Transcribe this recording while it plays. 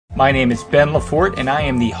My name is Ben Lafort, and I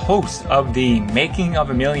am the host of the Making of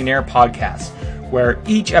a Millionaire podcast, where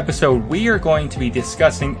each episode we are going to be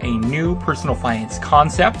discussing a new personal finance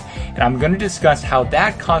concept, and I'm going to discuss how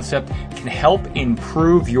that concept can help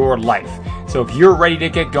improve your life. So if you're ready to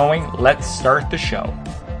get going, let's start the show.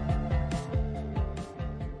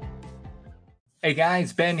 Hey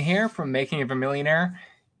guys, Ben here from Making of a Millionaire.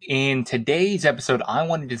 In today's episode, I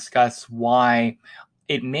want to discuss why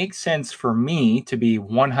it makes sense for me to be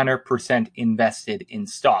 100% invested in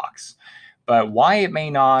stocks, but why it may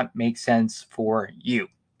not make sense for you.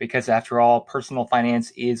 Because after all, personal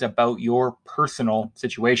finance is about your personal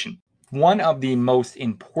situation. One of the most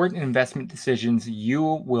important investment decisions you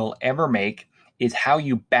will ever make is how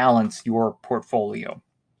you balance your portfolio.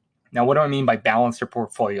 Now, what do I mean by balance your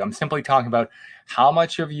portfolio? I'm simply talking about how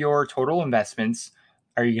much of your total investments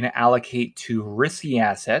are you going to allocate to risky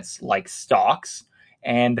assets like stocks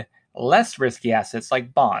and less risky assets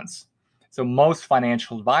like bonds. So most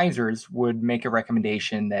financial advisors would make a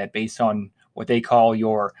recommendation that based on what they call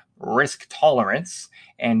your risk tolerance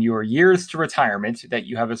and your years to retirement, that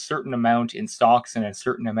you have a certain amount in stocks and a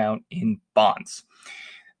certain amount in bonds.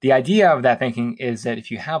 The idea of that thinking is that if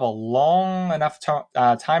you have a long enough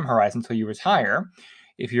time horizon until you retire,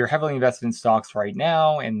 if you're heavily invested in stocks right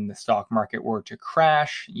now and the stock market were to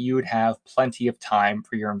crash, you would have plenty of time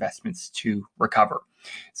for your investments to recover.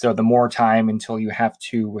 So the more time until you have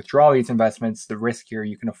to withdraw these investments, the riskier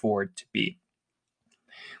you can afford to be.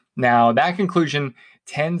 Now, that conclusion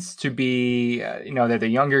tends to be, that the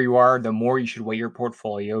younger you are, the more you should weigh your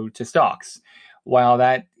portfolio to stocks. While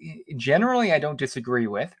that generally I don't disagree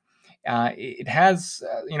with, it has,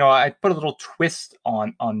 I put a little twist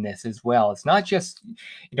on this as well. It's not just,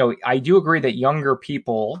 I do agree that younger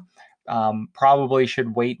people probably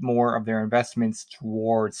should weight more of their investments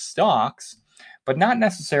towards stocks, but not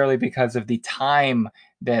necessarily because of the time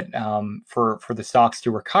that for the stocks to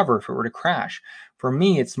recover if it were to crash. For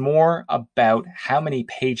me, it's more about how many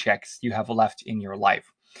paychecks you have left in your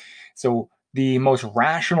life. So the most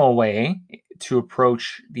rational way to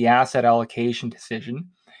approach the asset allocation decision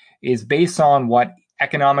is based on what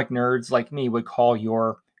economic nerds like me would call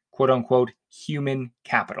your quote unquote human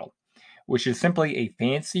capital, which is simply a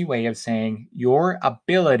fancy way of saying your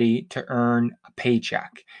ability to earn a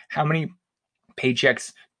paycheck. How many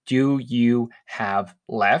paychecks do you have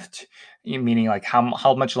left? Meaning, like,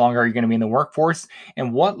 how much longer are you going to be in the workforce?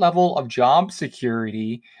 And what level of job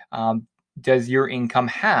security does your income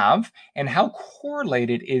have? And how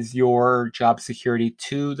correlated is your job security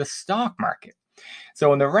to the stock market?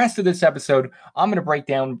 So in the rest of this episode, I'm going to break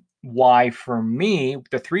down why, for me,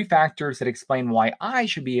 the three factors that explain why I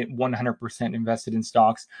should be at 100% invested in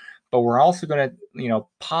stocks. But we're also going to,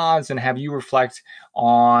 pause and have you reflect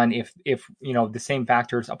on if the same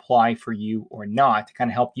factors apply for you or not, to kind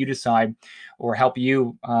of help you decide or help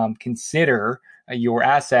you consider your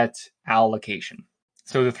asset allocation.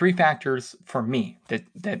 So the three factors for me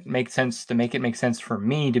that make sense to make it make sense for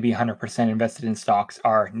me to be 100% invested in stocks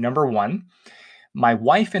are: number one, my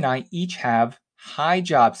wife and I each have high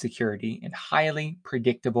job security and highly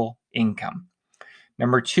predictable income.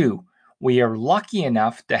 Number two, we are lucky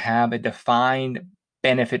enough to have a defined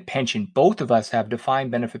benefit pension. Both of us have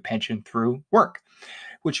defined benefit pension through work,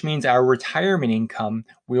 which means our retirement income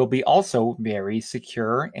will be also very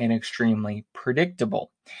secure and extremely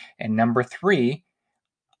predictable. And number three,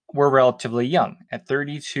 we're relatively young. At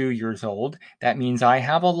 32 years old, that means I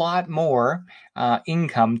have a lot more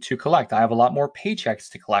income to collect. I have a lot more paychecks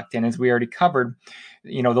to collect. And as we already covered,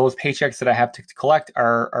 those paychecks that I have to collect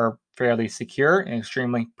are fairly secure and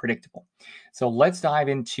extremely predictable. So let's dive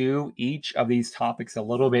into each of these topics a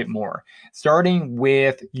little bit more, starting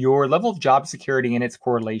with your level of job security and its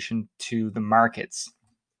correlation to the markets.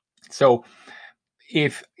 So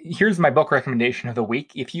here's my book recommendation of the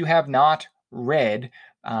week. If you have not read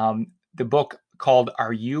the book called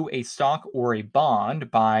Are You a Stock or a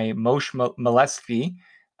Bond by Moshe Milevsky.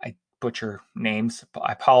 I butcher names.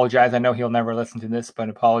 I apologize. I know he'll never listen to this, but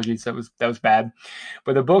apologies. That was bad.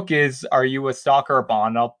 But the book is Are You a Stock or a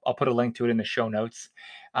Bond? I'll put a link to it in the show notes.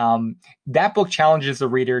 That book challenges the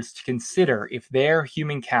readers to consider if their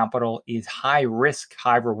human capital is high risk,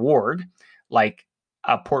 high reward, like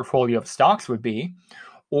a portfolio of stocks would be,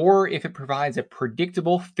 or if it provides a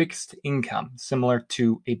predictable fixed income similar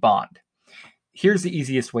to a bond. Here's the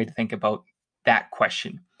easiest way to think about that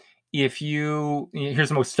question. Here's the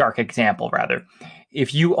most stark example, rather.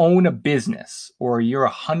 If you own a business or you're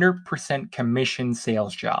 100% commission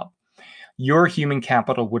sales job, your human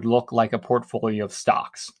capital would look like a portfolio of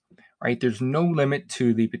stocks, right? There's no limit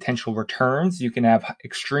to the potential returns. You can have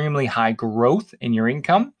extremely high growth in your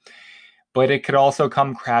income, but it could also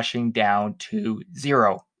come crashing down to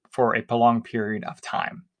zero for a prolonged period of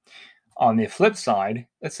time. On the flip side,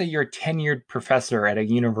 let's say you're a tenured professor at a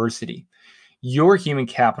university. Your human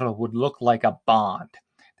capital would look like a bond.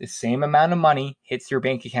 The same amount of money hits your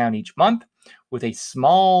bank account each month with a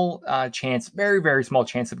small chance, very, very small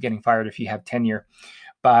chance of getting fired if you have tenure.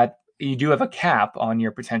 But you do have a cap on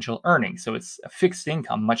your potential earnings. So it's a fixed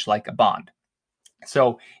income, much like a bond.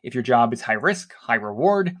 So if your job is high risk, high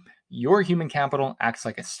reward, your human capital acts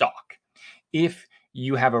like a stock. If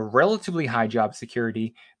you have a relatively high job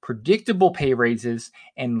security, predictable pay raises,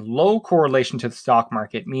 and low correlation to the stock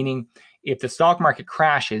market, meaning if the stock market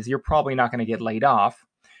crashes, you're probably not going to get laid off,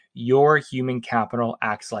 your human capital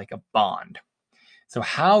acts like a bond. So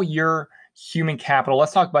how your human capital,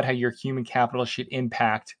 let's talk about how your human capital should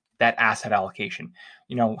impact that asset allocation.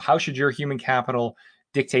 How should your human capital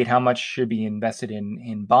dictate how much should be invested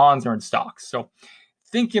in bonds or in stocks? So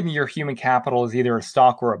think of your human capital as either a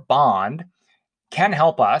stock or a bond can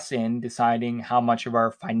help us in deciding how much of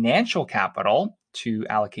our financial capital to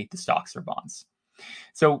allocate to stocks or bonds.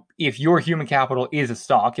 So if your human capital is a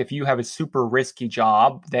stock, if you have a super risky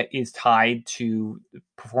job that is tied to the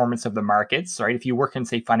performance of the markets, right? If you work in,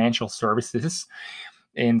 say, financial services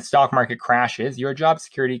and the stock market crashes, your job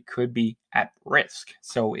security could be at risk.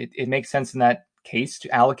 So it makes sense in that case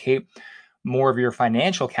to allocate more of your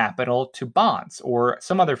financial capital to bonds or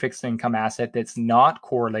some other fixed income asset that's not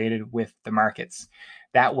correlated with the markets.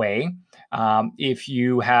 That way, if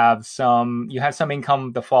you have some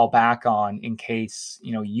income to fall back on in case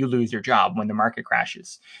you lose your job when the market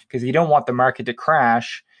crashes, because you don't want the market to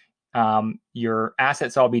crash. Your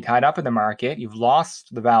assets all be tied up in the market. You've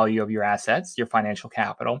lost the value of your assets, your financial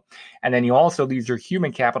capital, and then you also lose your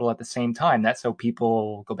human capital at the same time. That's how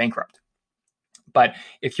people go bankrupt. But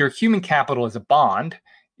if your human capital is a bond,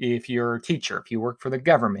 if you're a teacher, if you work for the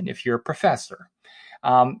government, if you're a professor,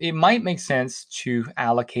 it might make sense to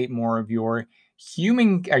allocate more of your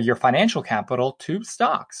your financial capital to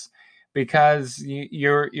stocks, because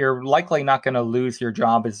you're likely not going to lose your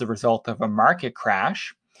job as a result of a market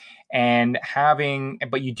crash,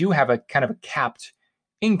 but you do have a kind of a capped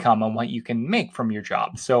income on what you can make from your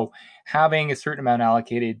job. So having a certain amount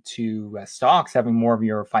allocated to stocks, having more of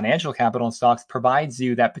your financial capital in stocks, provides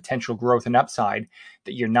you that potential growth and upside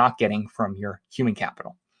that you're not getting from your human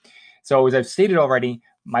capital. So as I've stated already,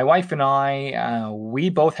 my wife and I,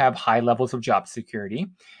 we both have high levels of job security,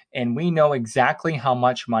 and we know exactly how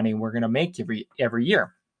much money we're going to make every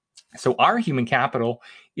year. So our human capital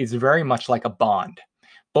is very much like a bond.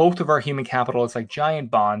 Both of our human capital is like giant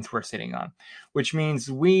bonds we're sitting on, which means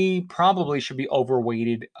we probably should be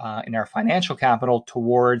overweighted in our financial capital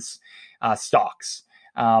towards stocks.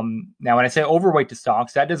 Now, when I say overweight to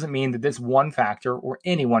stocks, that doesn't mean that this one factor or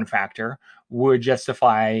any one factor would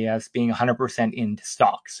justify us being 100% into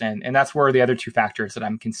stocks. And that's where the other two factors that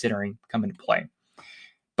I'm considering come into play.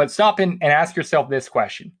 But stop and ask yourself this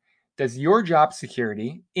question. Does your job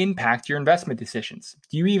security impact your investment decisions?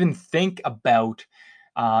 Do you even think about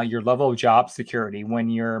your level of job security when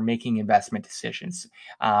you're making investment decisions?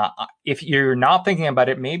 If you're not thinking about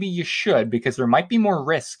it, maybe you should, because there might be more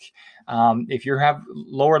risk. If you have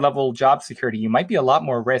lower level job security, you might be a lot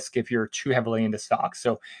more risk if you're too heavily into stocks.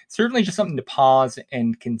 So certainly just something to pause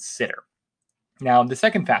and consider. Now, the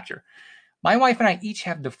second factor, my wife and I each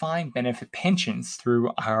have defined benefit pensions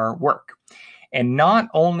through our work. And not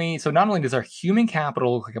only does our human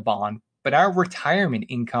capital look like a bond, but our retirement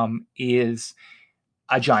income is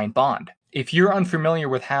a giant bond. If you're unfamiliar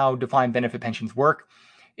with how defined benefit pensions work,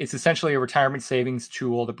 it's essentially a retirement savings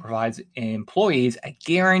tool that provides employees a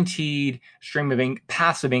guaranteed stream of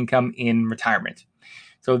passive income in retirement.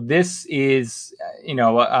 So this is,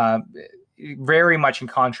 very much in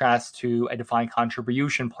contrast to a defined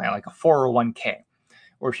contribution plan like a 401k,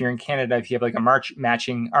 or if you're in Canada, if you have like a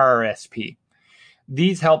matching RRSP.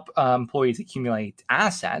 These help employees accumulate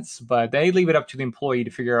assets, but they leave it up to the employee to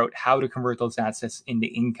figure out how to convert those assets into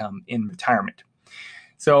income in retirement.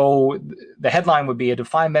 So the headline would be: a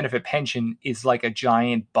defined benefit pension is like a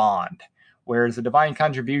giant bond, whereas a defined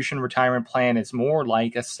contribution retirement plan is more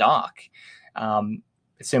like a stock,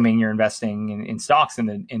 assuming you're investing in stocks in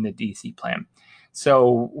the DC plan.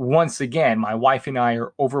 So once again, my wife and I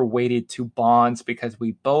are overweighted to bonds because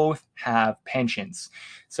we both have pensions.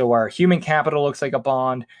 So our human capital looks like a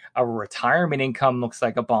bond. Our retirement income looks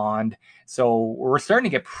like a bond. So we're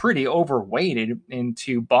starting to get pretty overweighted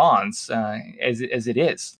into bonds as it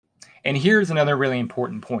is. And here's another really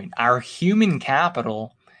important point. Our human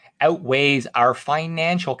capital outweighs our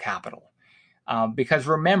financial capital. Because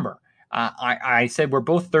remember, I said we're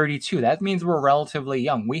both 32. That means we're relatively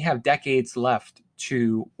young. We have decades left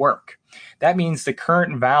to work. That means the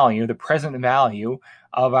current value, the present value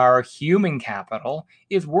of our human capital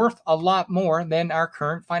is worth a lot more than our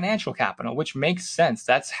current financial capital, which makes sense.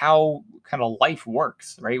 That's how kind of life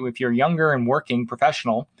works, right? If you're younger and working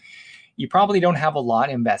professional, you probably don't have a lot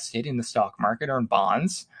invested in the stock market or in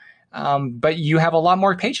bonds, but you have a lot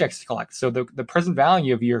more paychecks to collect. So the present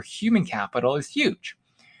value of your human capital is huge.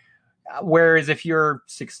 Whereas if you're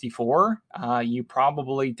 64, you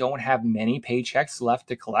probably don't have many paychecks left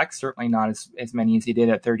to collect, certainly not as many as you did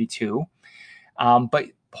at 32. But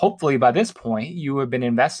hopefully by this point, you have been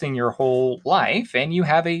investing your whole life and you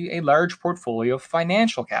have a large portfolio of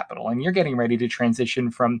financial capital, and you're getting ready to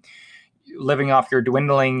transition from living off your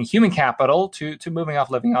dwindling human capital to living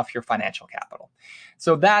off your financial capital.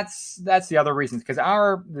 So that's the other reasons, because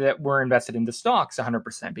that we're invested into stocks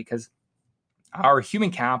 100%, because our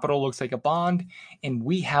human capital looks like a bond and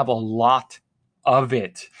we have a lot of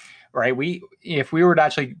it, right? If we were to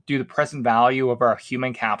actually do the present value of our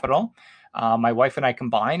human capital, my wife and I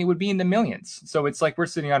combined, it would be in the millions. So it's like we're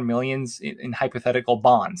sitting on millions in hypothetical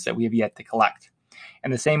bonds that we have yet to collect.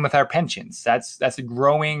 And the same with our pensions. That's a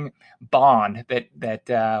growing bond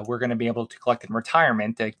that we're going to be able to collect in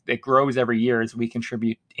retirement that grows every year as we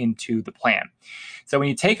contribute into the plan. So when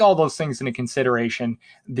you take all those things into consideration,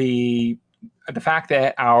 the fact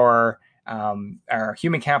that our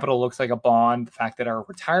human capital looks like a bond, the fact that our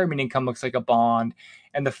retirement income looks like a bond,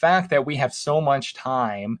 and the fact that we have so much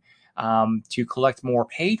time to collect more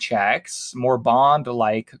paychecks, more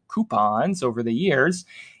bond-like coupons over the years,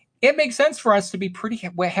 it makes sense for us to be pretty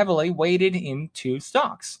heavily weighted into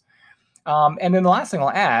stocks. And then the last thing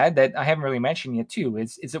I'll add that I haven't really mentioned yet too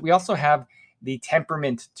is that we also have the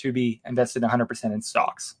temperament to be invested 100% in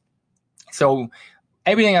stocks. So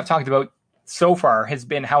everything I've talked about so far has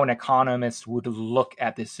been how an economist would look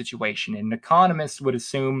at this situation. And an economist would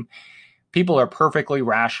assume people are perfectly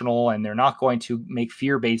rational and they're not going to make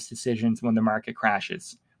fear-based decisions when the market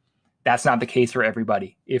crashes. That's not the case for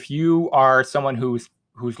everybody. If you are someone who's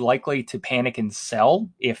likely to panic and sell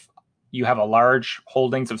if you have a large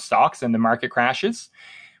holdings of stocks and the market crashes,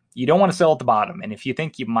 you don't want to sell at the bottom. And if you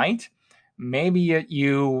think you might, maybe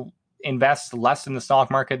you invest less in the stock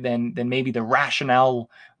market than maybe the rational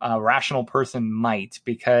person might,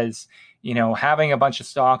 because having a bunch of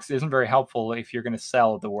stocks isn't very helpful if you're going to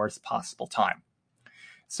sell at the worst possible time.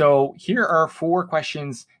 So here are 4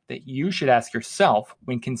 questions that you should ask yourself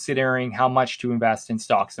when considering how much to invest in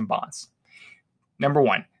stocks and bonds. Number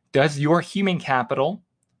 1, does your human capital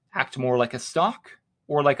act more like a stock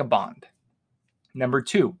or like a bond? Number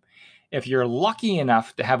 2, if you're lucky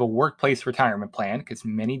enough to have a workplace retirement plan, because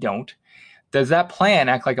many don't, does that plan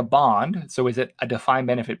act like a bond? So is it a defined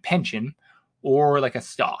benefit pension or like a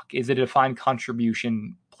stock? Is it a defined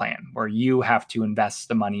contribution plan where you have to invest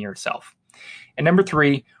the money yourself? And number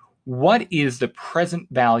 3, what is the present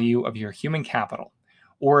value of your human capital?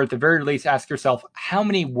 Or at the very least, ask yourself, how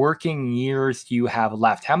many working years do you have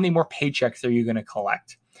left? How many more paychecks are you going to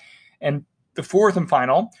collect? And the 4th and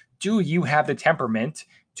final, do you have the temperament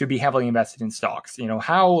to be heavily invested in stocks?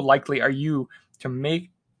 How likely are you to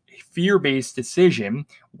make a fear-based decision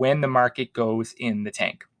when the market goes in the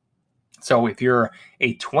tank? So if you're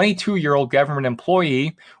a 22-year-old government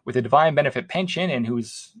employee with a defined benefit pension and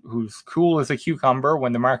who's cool as a cucumber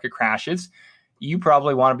when the market crashes, you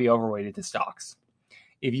probably want to be overweighted to stocks.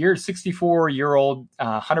 If you're a 64-year-old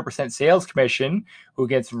 100% sales commission who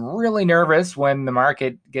gets really nervous when the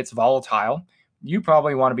market gets volatile, you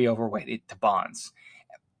probably want to be overweighted to bonds.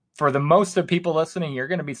 For the most of people listening, you're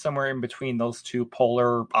going to be somewhere in between those two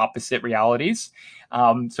polar opposite realities.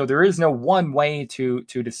 So there is no one way to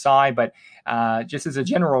decide, but just as a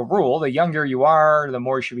general rule, the younger you are, the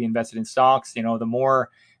more you should be invested in stocks. The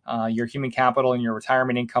more your human capital and your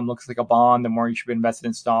retirement income looks like a bond, the more you should be invested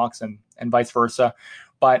in stocks, and vice versa.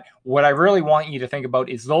 But what I really want you to think about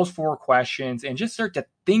is those 4 questions and just start to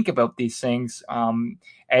think about these things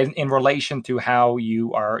in relation to how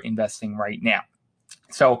you are investing right now.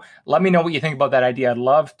 So let me know what you think about that idea. I'd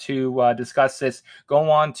love to discuss this.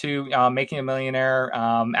 Go on to Making a Millionaire,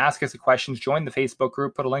 ask us the questions, join the Facebook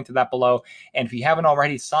group, put a link to that below. And if you haven't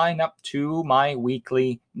already, sign up to my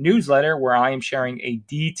weekly newsletter where I am sharing I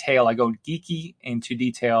go geeky into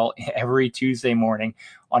detail every Tuesday morning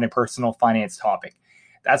on a personal finance topic.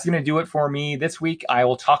 That's going to do it for me this week. I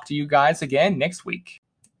will talk to you guys again next week.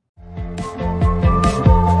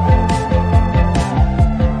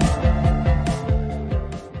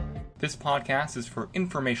 This podcast is for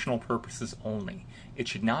informational purposes only. It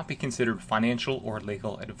should not be considered financial or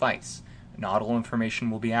legal advice. Not all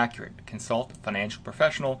information will be accurate. Consult a financial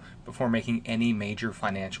professional before making any major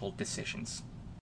financial decisions.